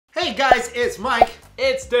Hey guys, it's Mike.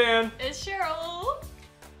 It's Dan. It's Cheryl.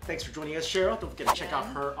 Thanks for joining us, Cheryl. Don't forget to check out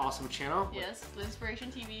her awesome channel. Yes,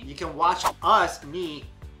 Inspiration TV. You can watch me,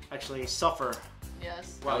 actually suffer.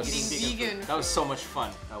 Yes, while eating vegan. That was so much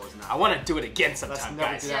fun. That was not. I want to do it again sometime, Let's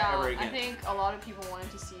never guys. do that ever again. I think a lot of people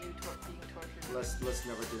wanted to see you being tortured. Let's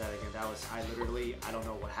never do that again. That was, I don't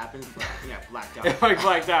know what happened, but I think I blacked out. I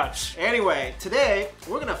blacked out. Anyway, today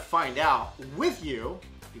we're gonna find out with you,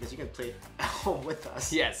 because you can play at home with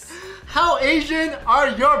us. Yes. How Asian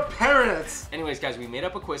are your parents? Anyways, guys, we made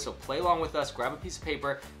up a quiz, so play along with us. Grab a piece of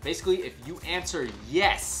paper. Basically, if you answer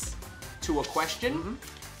yes to a question,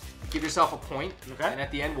 give yourself a point. Okay. And at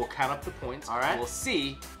the end, we'll count up the points. All right. We'll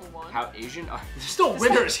see how Asian are. There's no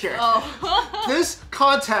winners here. Oh. This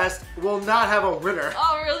contest will not have a winner.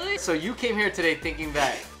 Oh, really? So you came here today thinking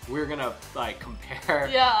that we're gonna like compare.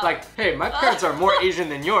 Yeah. Like, hey, my parents are more Asian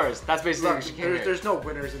than yours. That's basically what you came here. There's no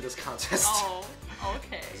winners in this contest. Oh,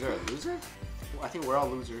 okay. Is there a loser? Well, I think we're all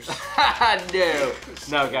losers.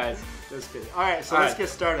 No, guys. Just kidding. All right, so let's get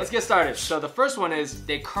started. Let's get started. So the first one is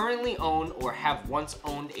they currently own or have once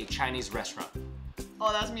owned a Chinese restaurant.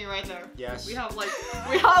 Oh, that's me right there. Yes. We have like,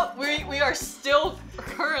 we are still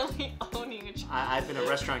currently owning a Chinese I've been a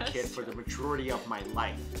restaurant kid for the majority of my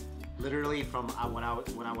life. Literally from when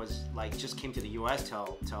I was like just came to the U.S.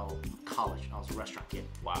 till college. I was a restaurant kid.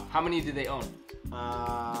 Wow. How many did they own? 3.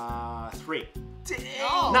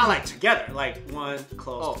 Oh. Not like together. Like 1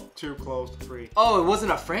 closed, 2 closed, 3. Oh, it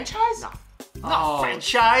wasn't a franchise? No. Not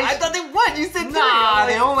franchise. I thought they won. You said 3. Nah,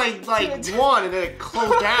 they only like 1 and then it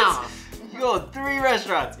closed down. You go 3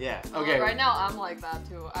 restaurants. Yeah. Okay. Right now, I'm like that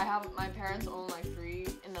too. My parents own like 3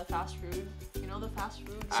 in the fast food. You know the fast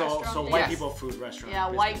food restaurant? So white people food restaurant. Yeah,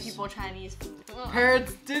 business. white people Chinese food.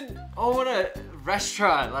 Parents did own a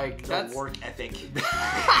restaurant. Like that's work ethic.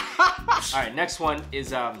 All right, next one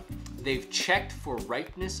is they've checked for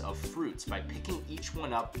ripeness of fruits by picking each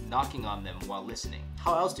one up, knocking on them while listening.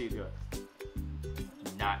 How else do you do it?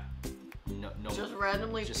 No. Just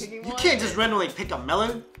randomly picking one? You can't just randomly pick a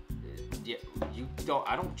melon. Yeah, you don't.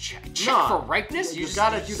 I don't check for ripeness. You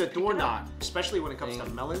gotta do the door knock, especially when it comes to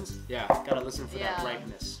melons. Yeah, gotta listen for that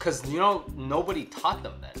ripeness. Cause nobody taught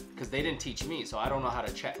them then. Cause they didn't teach me, so I don't know how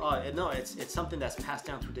to check. Oh no, it's something that's passed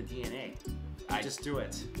down through the DNA. I just do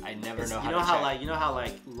it. I never know how to check. You know how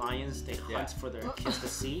like lions they hunt for their kids to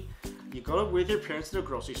see. You go with your parents to the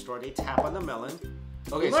grocery store. They tap on the melon.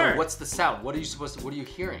 Okay, so what's the sound? What are you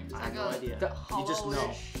hearing? I have no idea. You just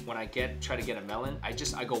know. When I try to get a melon, I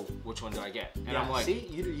go, which one do I get? And I'm like, see,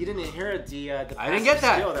 you didn't inherit the I didn't get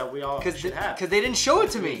that skill that we all should have. Because they didn't show it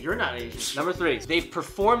to me. You're not Asian. Number 3, they've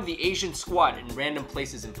performed the Asian squat in random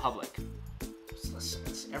places in public.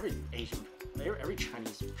 Every every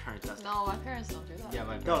Chinese parent does that. No, my parents don't do that. Yeah,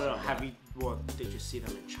 my parents No. Have you? Well, did you see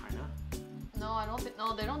them in China? No, I don't think.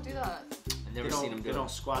 No, they don't do that. I've never seen them do it. They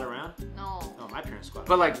don't squat around. No. No, my parents squat.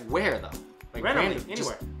 But like where though? Like randomly,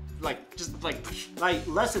 anywhere. Just like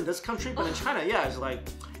less in this country, but in China, yeah, it's like,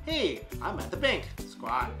 hey, I'm at the bank,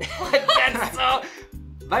 squat. That's so.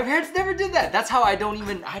 My parents never did that. That's how I don't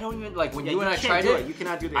even like when you and I tried it. You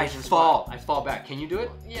cannot do the Asian squat. squat. I fall back. Can you do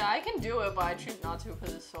it? Yeah, I can do it, but I choose not to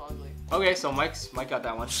because it's so ugly. Okay, so Mike got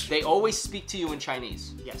that one. They always speak to you in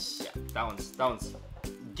Chinese. Yes. Yeah, that one's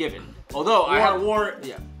given. Although or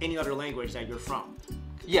any other language that you're from.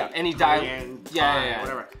 Yeah, any dialect. Yeah,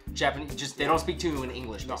 whatever. Japanese. Just they don't speak to you in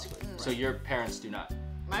English basically. So your parents do not.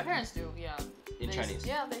 My parents do. Yeah. In Chinese.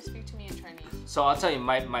 Yeah, they speak to me in Chinese. So I'll tell you,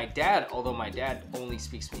 my dad, although my dad only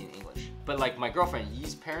speaks to me in English, but like my girlfriend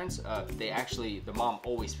Yi's parents, the mom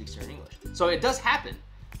always speaks to her in English. So it does happen.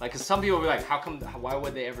 Like, cause some people will be like, why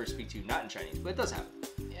would they ever speak to you not in Chinese? But it does happen.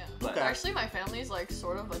 Yeah. But actually, my family's like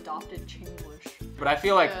sort of adopted Chinglish. But I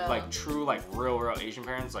feel like true like real Asian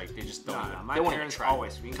parents, like they just don't. My parents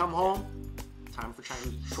always. When you come home, time for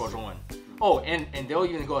Chinese. 说中文. Oh, and they'll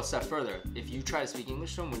even go a step further. If you try to speak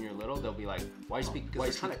English to them when you're little, they'll be like, "Why you speak?" Because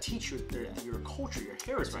they're trying to teach you your culture, your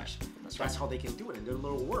heritage. That's how they can do it in their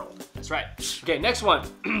little world. That's right. Okay, next one.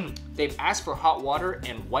 They've asked for hot water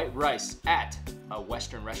and white rice at a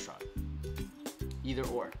Western restaurant. Either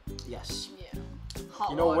or. Yes. Yeah. Hot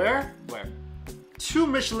you know water. where? Where? 2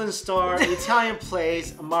 Michelin star Italian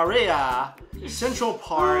place, Maria, Central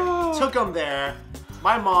Park. Took them there.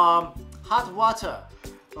 My mom, hot water.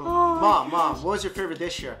 Mom, what was your favorite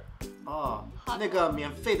dish here? Oh, 那个免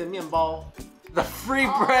费的面包. The free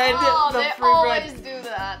bread. They always do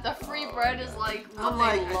that. The free bread is like what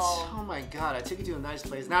they love. Oh my god! I took you to a nice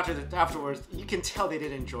place, and afterwards, you can tell they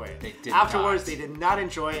didn't enjoy it. They did afterwards, not. they did not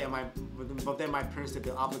enjoy it, but then my parents did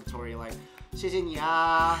the obligatory like, 谢谢你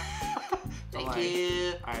啊. Thank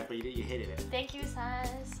you. Alright, but you hated it. Thank you, son.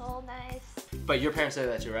 So nice. But your parents say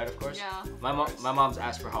that too, right? Of course. Yeah. My mom's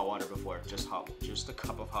asked for hot water before, just a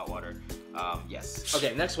cup of hot water. Yes.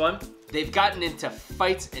 Okay, next one. They've gotten into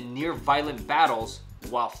fights and near violent battles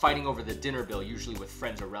while fighting over the dinner bill, usually with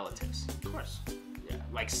friends or relatives. Of course. Yeah,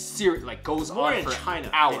 like goes More on in for China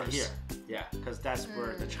hours. than here. Yeah. Because that's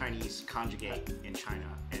where the Chinese conjugate in China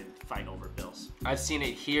and fight over bills. I've seen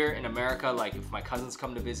it here in America. Like if my cousins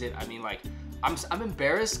come to visit, I mean, like I'm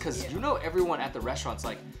embarrassed because you know everyone at the restaurant's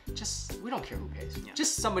like, we don't care who pays. Yeah.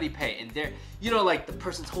 Just somebody pay, and they're like the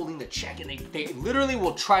person's holding the check, and they literally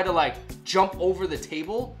will try to like jump over the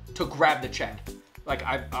table to grab the check. Like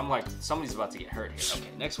I'm like, somebody's about to get hurt here. Okay,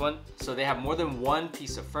 next one. So they have more than one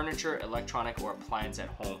piece of furniture, electronic, or appliance at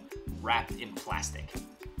home wrapped in plastic.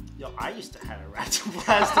 Yo, I used to have it wrapped in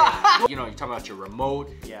plastic. You know, you're talking about your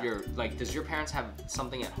remote. Yeah. Like, does your parents have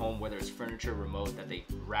something at home, whether it's furniture, remote, that they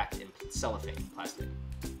wrapped in cellophane plastic?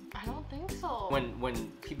 I don't think so.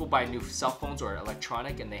 When people buy new cell phones or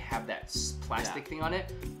electronic and they have that plastic thing on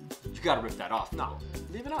it, you gotta rip that off. No,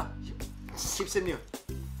 leave it on. Keeps it new.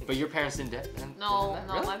 But your parents didn't. No,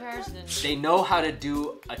 Really? my parents didn't. They know how to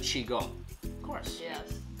do a qigong. Of course.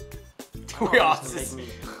 Yes. We all used to make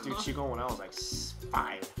me do qigong when I was like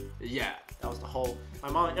 5. Yeah. That was the whole. My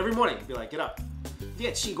mom every morning would be like, "Get up,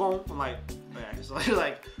 get qigong." I'm like, yeah. So you're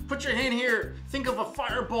like, put your hand here. Think of a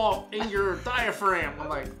fireball in your diaphragm. I'm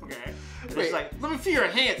like, okay. And it's like, let me feel your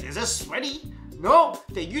hands. Is this sweaty? No,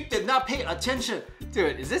 that you did not pay attention.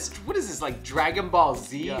 Dude, what is this, like Dragon Ball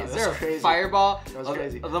Z? Yeah, is that's there a crazy. fireball? That was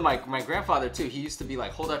crazy. Although my grandfather too, he used to be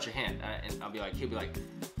like, hold out your hand, and he'll be like,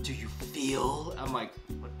 do you feel? I'm like,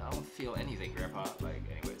 I don't feel anything, Grandpa. Like,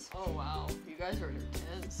 anyways. Oh wow, you guys are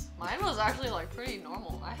intense. Mine was actually like pretty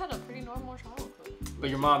normal. I had a pretty normal childhood. But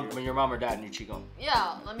your mom or dad knew qigong.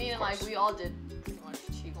 Yeah, I mean like we all did pretty much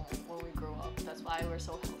qigong when we grew up. That's why we're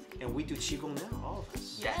so healthy. And we do qigong now, all of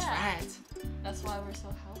us. Yeah. That's right. That's why we're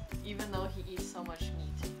so healthy, even though he eats so much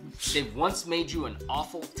meat. They once made you an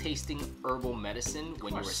awful tasting herbal medicine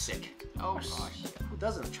when you were sick. Oh gosh. Who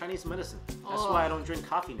doesn't? Chinese medicine. That's Oh. why I don't drink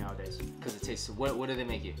coffee nowadays. Because it tastes. What did they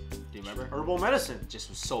make you? Do you remember? Herbal medicine. It just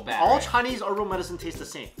was so bad. All right? Chinese herbal medicine tastes the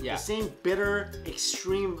same. Yeah. The same bitter,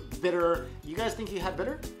 extreme bitter. You guys think you had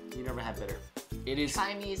bitter? You never had bitter. It is.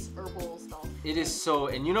 Chinese herbal stuff. It is so,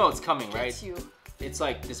 and you know it's coming, right? Gets you. It's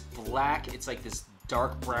like this black. It's like this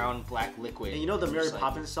dark brown black liquid. And you know the Mary It's like-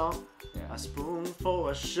 Poppins song? Yeah. A spoonful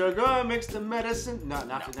of sugar makes the medicine. No,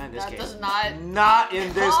 not in this That case. does not. Not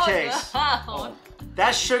in this Oh, case. no.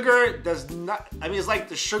 That sugar does not. I mean, it's like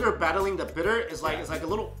the sugar battling the bitter. It's like a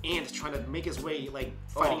little ant trying to make its way, like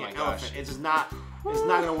fighting my an gosh. elephant. It's just not. It's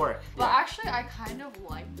not gonna work. But actually, I kind of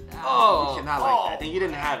like that. Oh, You cannot like that. Then you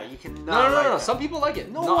didn't have it. You cannot. No. like that. Some people like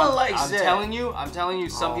it. No one likes I'm it. telling you.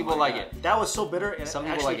 Some Oh people my like God. it. That was so bitter. And Some it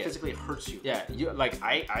people actually like it. physically hurts you. Yeah,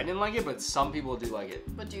 I didn't like it, but some people do like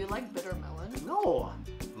it. But do you like bitter melon? No.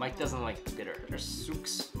 Mike doesn't like bitter. They're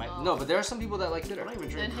souks. No, but there are some people that like I bitter. don't even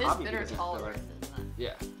Then drink his coffee bitter because it's tolerance isn't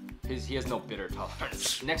Yeah, he has no bitter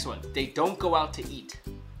tolerance. Next one, they don't go out to eat.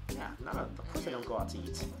 Yeah, of course I don't go out to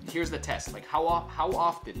eat. Here's the test. Like how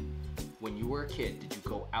often, when you were a kid, did you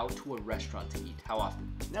go out to a restaurant to eat? How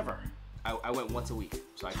often? Never. I went once a week,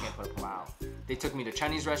 so I can't put up. Wow. They took me to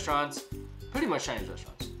Chinese restaurants, pretty much Chinese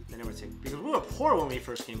restaurants. They never take because we were poor when we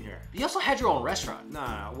first came here. You also had your own restaurant.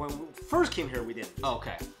 No. When we first came here, we didn't.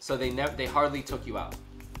 Okay, so they hardly took you out.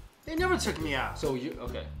 They never took me out. So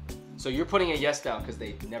so you're putting a yes down because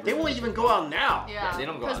they never. They won't even go out now. it? Yeah, they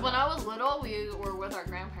don't go Because out when now. I was little, we were with our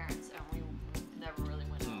grandparents and we never really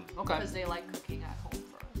went out. Okay. Because they like cooking at home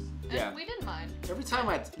for us. And Yeah. we didn't mind. Every time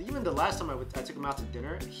even the last time I took them out to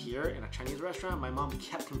dinner here in a Chinese restaurant, my mom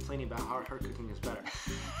kept complaining about how her cooking is better.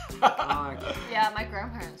 I'm like, Yeah, my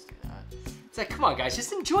grandparents do that. It's like, come on, guys,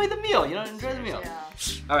 just enjoy the meal. You know, enjoy the meal. Yeah.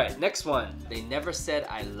 All right, next one. They never said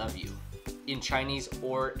 "I love you" in Chinese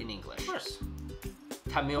or in English. of course.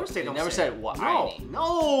 Of course they don't never say said "我爱No,你."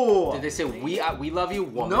 no. Did they say we love you"？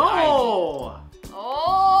我们爱你"？ No.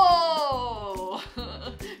 Oh!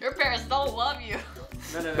 Your parents don't love you.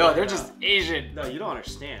 No, they're just Asian. No, you don't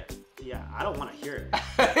understand. Yeah, I don't want to hear it.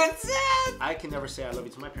 It's sad. I can never say I love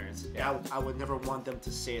you to my parents. I would never want them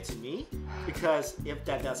to say it to me because if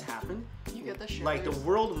that does happen, You get the sugars. like the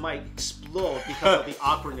world might explode because of the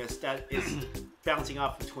awkwardness that is bouncing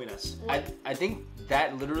off between us. I think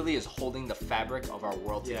that literally is holding the fabric of our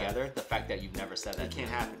world Yeah. together. The fact that you've never said that. That to can't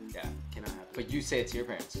me. happen. Yeah. Cannot happen. But you say it to your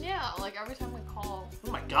parents. Yeah, like every time we call.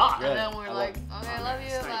 Oh my God. Really? And then we're I like, love- okay, Oh, love man,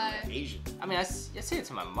 you, it's not even bye. Asian. I mean, I say it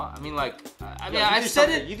to my mom. I mean, like, I Yeah, I you do said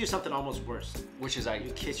something- it, You do something almost worse. which is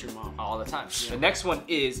You kiss your mom. all the time. Yeah. The next one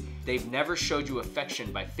is they've never showed you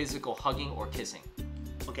affection by physical hugging or kissing.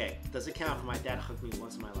 Okay, does it count if my dad hugged me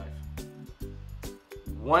once in my life?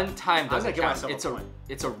 One time gonna doesn't give count. myself a point.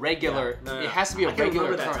 It's a regular. Yeah. No. It has to be a I can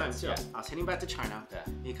regular remember that time occurrence. too. Yeah. I was heading back to China. Yeah.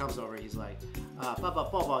 He comes over. He's like, "你."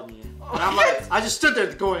 And I'm like, I just stood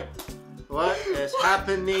there going, "What is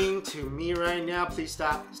happening to me right now? Please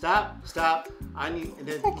stop, stop, stop." I need. And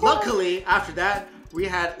then luckily after that we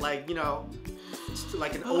had like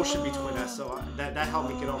like an ocean between us, so that helped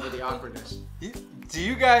me get over the awkwardness. Do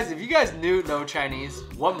you guys, if you guys know Chinese,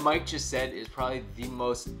 what Mike just said is probably the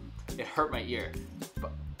most. It hurt my ear.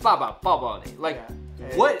 Like,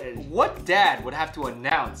 Yeah. what dad would have to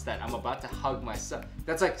announce that I'm about to hug my son?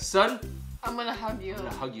 That's like, son, I'm gonna hug you. I'm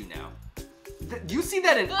gonna hug you now. You see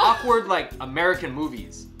that in awkward like American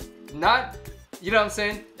movies, not, you know what I'm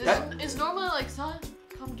saying? It's normally like, son,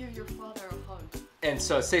 come give your father a hug. And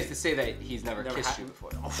so it's safe to say that he's never kissed you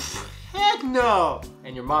before. Heck no!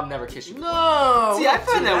 And your mom never kissed you before. No! See, I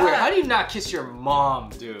find that weird. How do you not kiss your mom,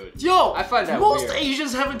 dude? Yo! I find that most weird.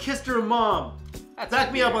 Asians haven't kissed their mom. That's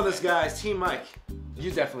Back me up weird, on this, man. guys. Team Mike.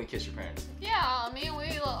 You definitely kiss your parents. Yeah, I mean, we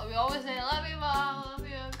always say, love you, mom, love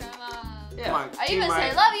you, grandma. Yeah. Come on, I Team even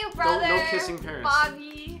Mike. say, love you, brother. No kissing parents.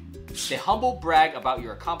 Bobby. They humble brag about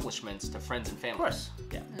your accomplishments to friends and family. Of course.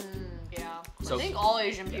 Yeah. Yeah. So- I think all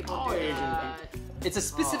Asian people all do Asian that. It's a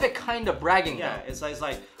specific kind of bragging Yeah, though. it's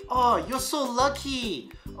like, oh, you're so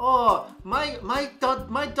lucky. Oh, my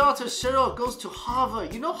daughter Cheryl goes to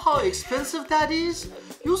Harvard. You know how expensive that is?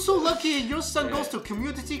 You're so lucky your son goes to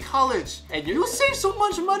community college. And you save so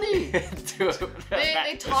much money. Dude.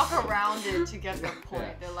 They talk around it to get their point.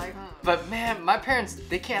 Yeah. They're like, But man, my parents,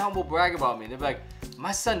 they can't humble brag about me. They're like,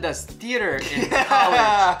 my son does theater in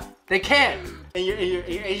college. They can't. And your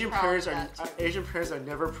Asian Proud parents of are that, Asian parents are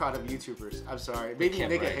never proud of YouTubers. I'm sorry. Maybe can't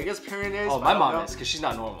Nigga brag. Higa's parent is. Oh, but my I don't mom know. is, because she's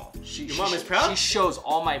not normal. Your mom is proud? She shows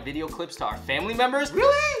all my video clips to our family members.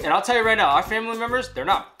 Really? And I'll tell you right now, our family members, they're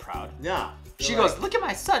not proud. Yeah. She They're goes, like, look at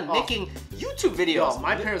my son Oh. making YouTube videos. Yo,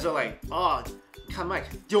 my parents are like, oh, come Mike,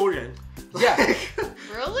 丢人. Yeah.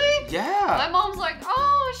 really? My Yeah. mom's like,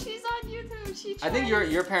 oh, she's on YouTube. She I think tries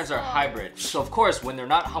your parents are stuff." hybrid. So of course, when they're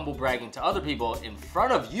not humble bragging to other people in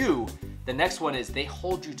front of you, the next one is they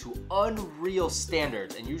hold you to unreal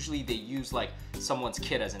standards, and usually they use like someone's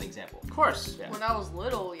kid as an example. Of course. Yeah. When I was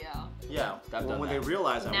little, yeah. Yeah. I've done When that. they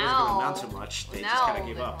realized I wasn't Now- going to amount to much, they just now kind of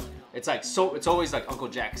gave they up. don't know. It's like so. It's always like Uncle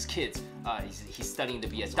Jack's kids. He's studying to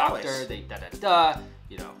be a doctor. always. They da.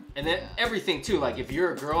 You know, and then everything too. Like if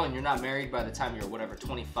you're a girl and you're not married by the time you're whatever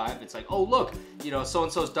 25, it's like, oh look, so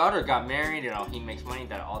and so's daughter got married. He makes money.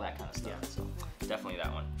 All that kind of stuff. Yeah. So definitely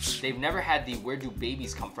that one. They've never had the where do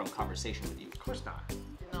babies come from conversation with you. Of course not.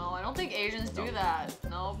 No, I don't think Asians do that.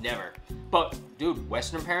 No. Never. But dude,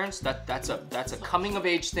 Western parents, that's a coming of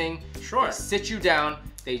age thing. Sure. They sit you down.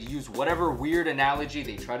 They use whatever weird analogy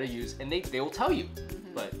they try to use, and they will tell you.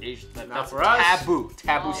 But that's for us. taboo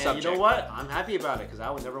Oh. subject. And you know what? I'm happy about it because I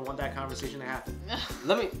would never want that conversation to happen.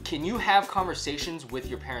 Can you have conversations with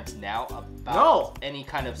your parents now about No. any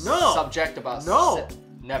kind of No. subject about No.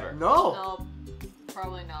 Never. No. No,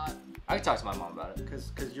 probably not. I can talk to my mom about it.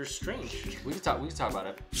 Because you're strange. We can talk about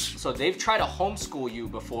it. So they've tried to homeschool you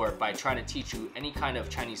before by trying to teach you any kind of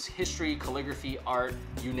Chinese history, calligraphy, art,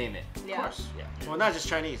 you name it. Yeah. Of course. Yeah. Well, not just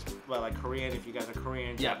Chinese, but like Korean, if you guys are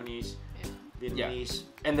Korean, Yeah. Japanese, Yeah. Vietnamese.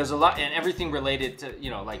 And there's a lot, and everything related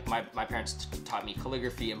to, like my parents taught me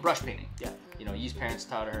calligraphy and brush painting. Yeah. Ye's parents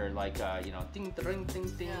taught her like, ding, ding, ding,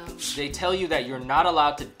 ding. Yeah. They tell you that you're not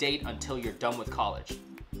allowed to date until you're done with college.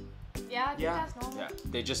 Yeah, I think Yeah. that's normal. Yeah.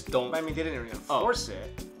 They just don't. I mean, they didn't really enforce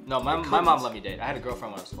it. No, my They mom couldn't. let me date. I had a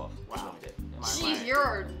girlfriend when I was 12. She Wow. let me date. Yeah. Jeez,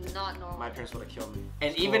 you're not normal. My parents would have killed me.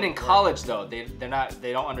 And even in college though, they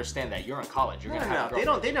don't understand that you're in college. You're No, gonna have a they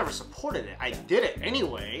girlfriend. They never supported it. I did it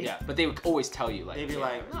anyway. Yeah, but they would always tell you like. They'd be yeah,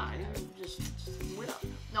 like, nah, just wait up.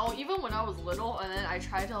 No, even when I was little and then I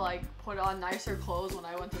tried to like put on nicer clothes when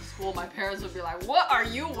I went to school, my parents would be like, what are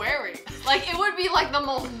you wearing? Like it would be like the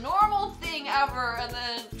most normal thing ever, and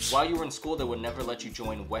then while you were in school, they would never let you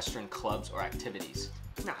join Western clubs or activities.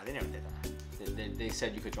 Nah, they never did that. They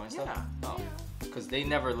said you could join stuff. Yeah. Oh. Because they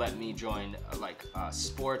never let me join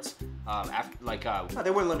sports. No,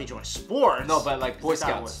 they wouldn't let me join sports. No, but like Boy They thought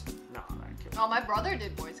it Scouts. was- No, I couldn't. oh, my brother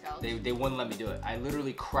did Boy Scouts. They wouldn't let me do it. I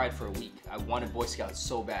literally cried for a week. I wanted Boy Scouts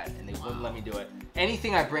so bad, and they wouldn't let me do it.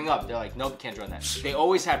 Anything I bring up, they're like, nope, can't join that. They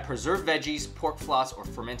always had preserved veggies, pork floss, or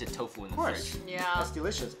fermented tofu in the Of course. fridge. Yeah. That's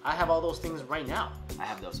delicious. I have all those things right now. I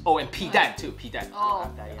have those. Oh, and pidan too. Pidan. Oh,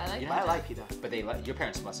 have that yet. I like You But I that. like pita. But your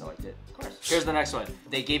parents must have liked it. Of course. Here's the next one.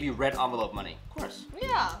 They gave you red envelope money. Of course.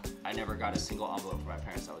 Yeah. I never got a single envelope from my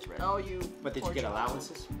parents that was red. Oh, you. But did you get poor child.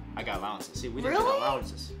 allowances? I got allowances. See, we didn't get Really?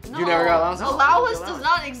 allowances. No. You never got allowances? Allowance No, does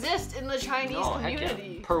not exist in the Chinese No, heck yeah.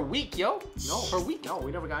 community. Per week, yo. No. Per week. No,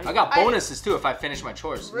 we never got I anything. got bonuses too if I finish my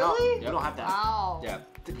chores. Really? You don't have that. Wow. Yeah,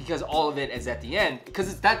 because all of it is at the end.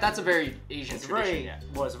 Because that's a very Asian It's tradition. very, Yeah,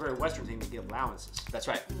 well, it's a very Western thing to give allowances. that's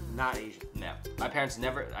right. Not Asian. Yeah, my parents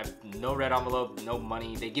never. No red envelope, no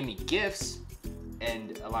money. They give me gifts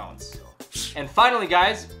and allowance. And finally,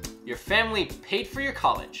 guys, your family paid for your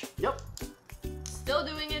college. Yep. Still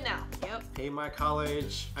doing it now. Yep. Paid my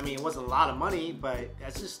college. I mean, it wasn't a lot of money, but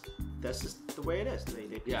that's just the way it is. They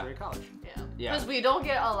pay Yeah. for your college. Yeah. Yeah. Because we don't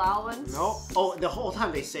get allowance. No. Oh, the whole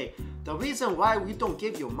time they say the reason why we don't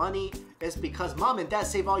give you money is because mom and dad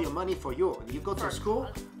save all your money for you. You go to For school,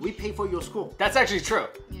 college. we pay for your school. That's actually true.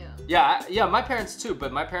 Yeah. Yeah, yeah, my parents too,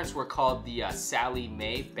 but my parents were called the Sally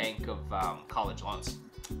Mae Bank of College Loans.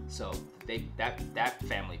 So that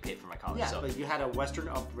family paid for my college. Yeah, so. but you had a Western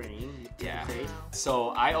upbringing. You Yeah. paid. So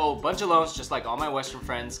I owe a bunch of loans, just like all my Western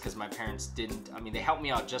friends, because my parents didn't. I mean, they helped me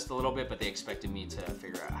out just a little bit, but they expected me to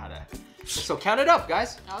figure out how to. So count it up,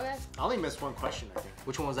 guys. Okay. I only missed one question, I think.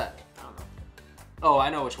 Which one was that? I don't know. Oh, I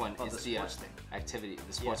know which one. Oh, It's the the sports thing. activity,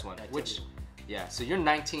 the sports Yeah, one. activity. Which, yeah. So you're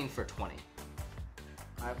 19 for 20.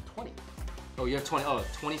 I have 20. Oh, you have 20. Oh,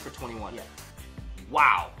 20 for 21. Yeah.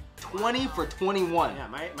 Wow. 20 for 21. Yeah,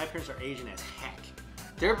 my parents are Asian as heck.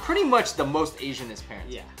 They're pretty much the most Asianist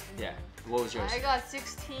parents. Yeah. Yeah. What was yours? I got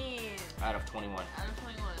 16 Out of 21. out of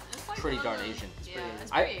 21. It's like Pretty one darn of the- Asian. It's Yeah, pretty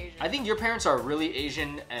it's I, pretty Asian. I think your parents are really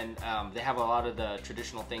Asian and they have a lot of the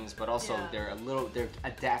traditional things, but also Yeah. they're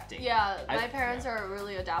adapting. Yeah, I- my parents are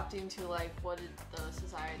really adapting to like what the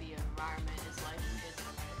society and environment is like in America.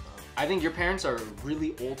 I think your parents are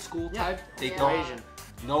really old school Yeah. type. They Yeah. don't Asian.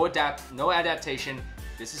 no adaptation.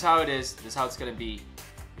 This is how it is. This is how it's gonna be.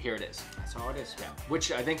 Here it is. That's all it is. Yeah.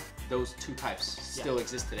 Which I think those two types still Yeah.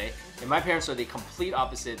 exist today. And my parents are the complete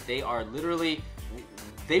opposite. They are literally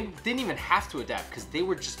they didn't even have to adapt because they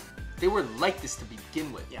were like this to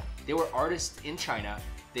begin with. Yeah. They were artists in China.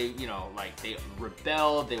 They, like they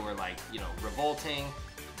rebelled, they were like, revolting.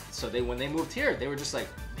 So when they moved here, they were just like,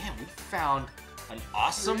 man, we found an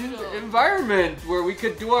awesome Freedom. environment where we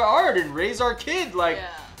could do our art and raise our kid. Like,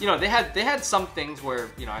 Yeah. they had some things where,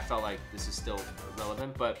 I felt like this is still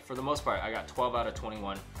relevant, but for the most part, I got 12 out of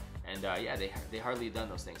 21. And yeah, they hardly done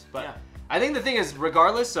those things. But Yeah. I think the thing is,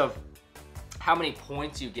 regardless of how many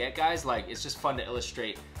points you get, guys, like it's just fun to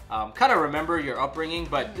illustrate. Kind of remember your upbringing,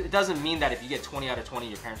 but it doesn't mean that if you get 20 out of 20,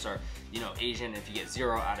 your parents are, Asian. If you get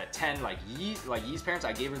 0 out of 10, like Yee's parents,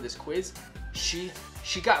 I gave her this quiz. She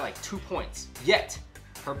got like 2 points. Yet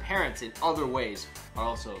her parents, in other ways, are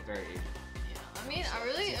also very Asian. Yeah, I mean, I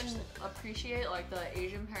really appreciate like the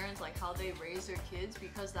Asian parents, like how they raise their kids,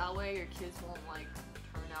 because that way your kids won't like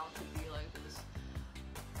turn out to be like this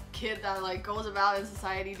kid that like goes about in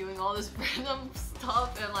society doing all this random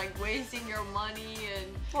stuff and like wasting your money and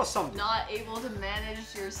Well, some do. not able to manage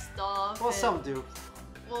your stuff. Well, and, some do.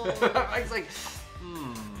 Well, It's like,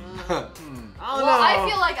 I don't well, know. I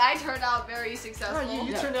feel like I turned out very No, successful.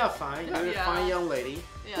 you Yeah. turned out fine. You're a Yeah. fine young lady.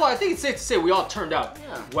 Yeah. well, I think it's safe to say we all turned out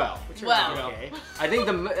Yeah. well. We turned Well. out okay. I think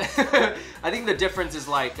I think the difference is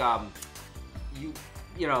like like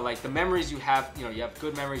the memories you have, you have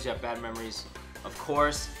good memories, you have bad memories. Of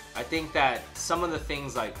course, I think that some of the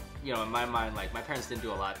things like, in my mind, like my parents didn't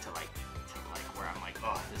do a lot to where I'm like,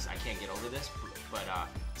 oh, I can't get over this. But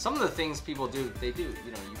some of the things people do, they do.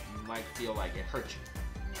 You might feel like it hurt you.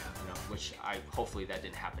 Which hopefully that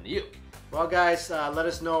didn't happen to you. Well, guys, let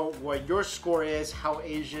us know what your score is. How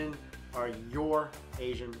Asian are your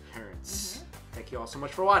Asian parents? Thank you all so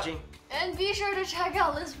much for watching. And be sure to check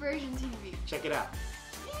out Inspiration TV. Check it out.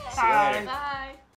 Yeah. See you later. Bye.